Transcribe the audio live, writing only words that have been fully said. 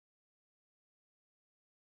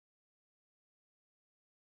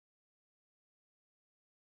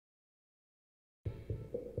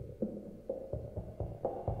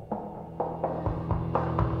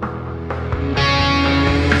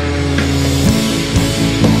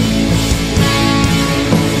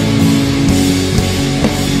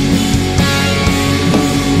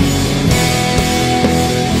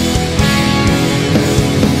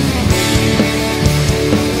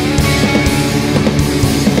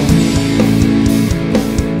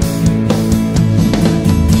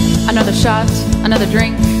shot, another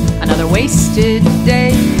drink, another wasted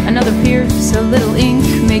day, another pierce, a little ink,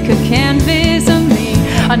 make a canvas of me,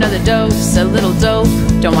 another dose, a little dope,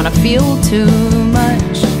 don't wanna feel too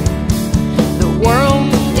much. The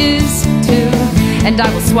world is too, and I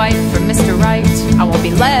will swipe for Mr. Right. I won't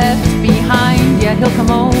be left behind, yeah, he'll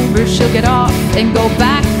come over, she'll get off and go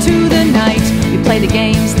back to the night. We play the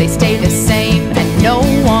games, they stay the same, and no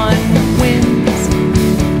one wins.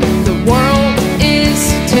 The world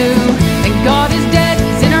is too, and God is dead,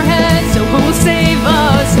 he's in our heads, so who will save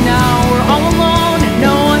us now? We're all alone and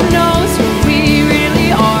no one knows who we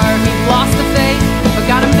really are. We've lost the faith, but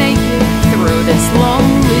gotta make it through this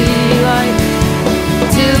lonely life.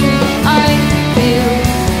 Till I feel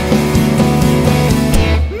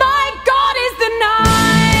my God is the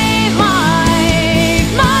nightlife,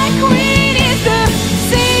 my queen is the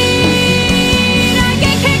scene. I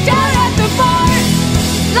get kicked out at the bar,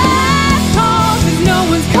 last call, 'cause no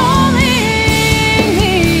one's calling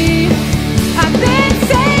me. I've been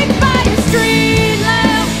saved by a street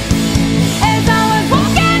lamp as I was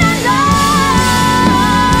walking alone.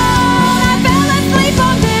 I fell asleep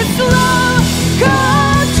on this local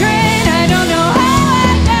train, I don't know how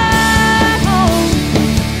I got home.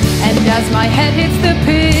 And as my head hits the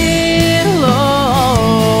pillow,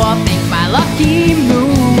 I'll thank my lucky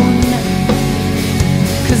moon,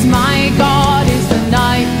 'cause my God is the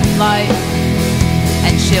nightlight,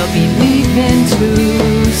 and she'll be leaving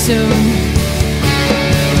too soon.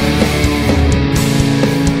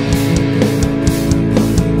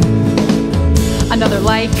 Another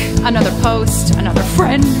like, another post, another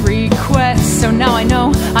friend request. So now I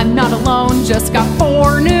know I'm not alone, just got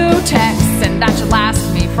 4 new texts, and that should last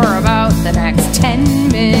me for about the next 10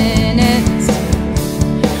 minutes.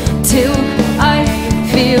 Till I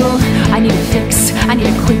feel I need a fix, I need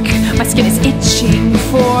a quick, my skin is itching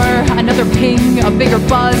for another ping, a bigger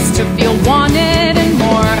buzz to feel wanted and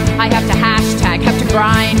more. I have to hashtag, have to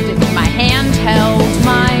grind in my handheld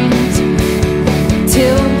mind.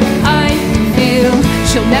 Till I feel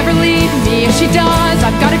she'll never leave me. If she does,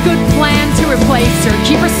 I've got a good plan to replace her,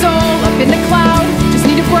 keep her soul up in the cloud, just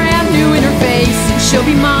need a brand new interface, and she'll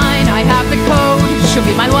be mine. I have the code, she'll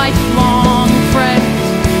be my lifelong friend.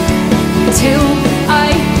 Till I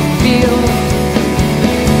feel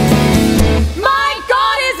my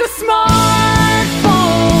God is a smartphone,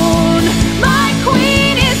 my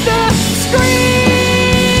queen is the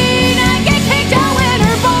screen. I get kicked out when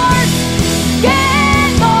her bars get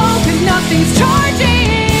low, 'cause nothing's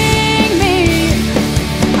charging me.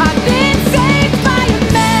 I've been saved by a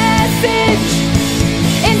message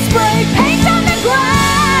in spray paint on the ground.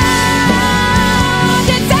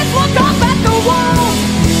 It says look up at the wall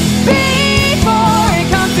before it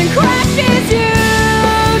comes and crashes you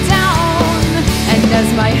down. And as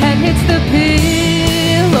my head hits the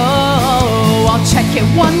pillow, I'll check it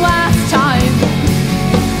one last time,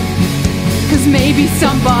 'cause maybe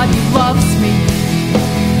somebody loves me,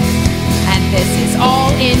 and this is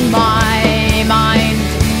all in my mind.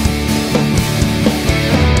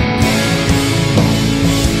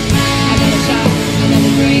 Another shot,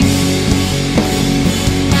 another drink,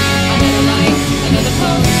 another like, another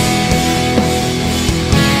post,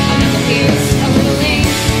 another pierce, a little ink.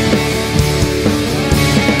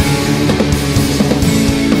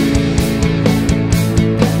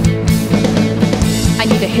 I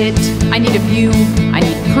need a hit, I need a view, I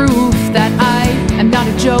need proof that I am not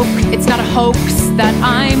a joke, it's not a hoax, that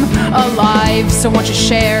I'm alive. So won't you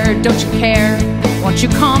share, don't you care, won't you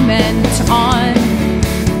comment on?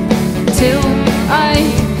 Till I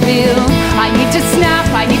feel I need to snap,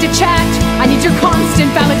 I need to chat, I need your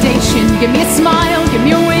constant validation. Give me a smile, give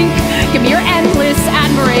me a wink, give me your endless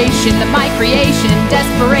admiration, that my creation,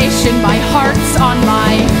 desperation, my heart's on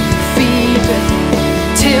my feet.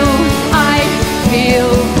 Till I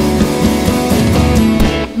feel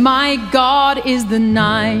my God is the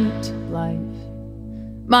nightlife,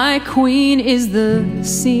 my queen is the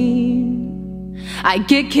scene. I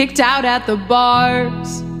get kicked out at the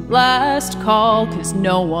bars, last call, 'cause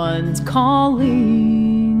no one's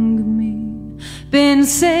calling me. Been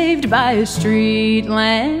saved by a street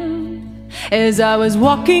lamp as I was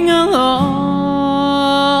walking alone.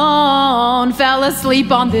 Fell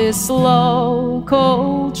asleep on this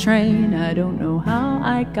local train, I don't know how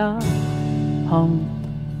I got home.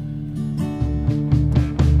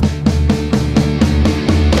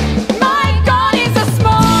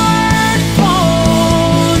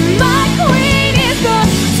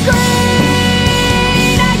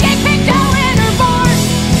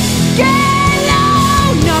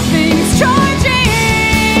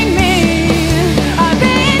 Charging me, I've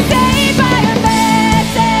been saved by a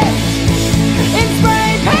message in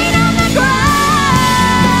spray paint on the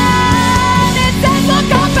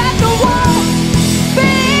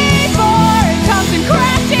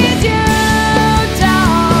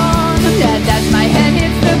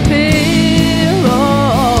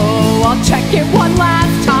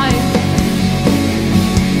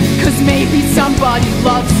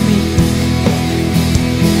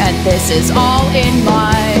This is all in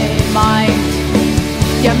my mind.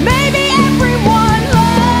 Yeah, maybe everyone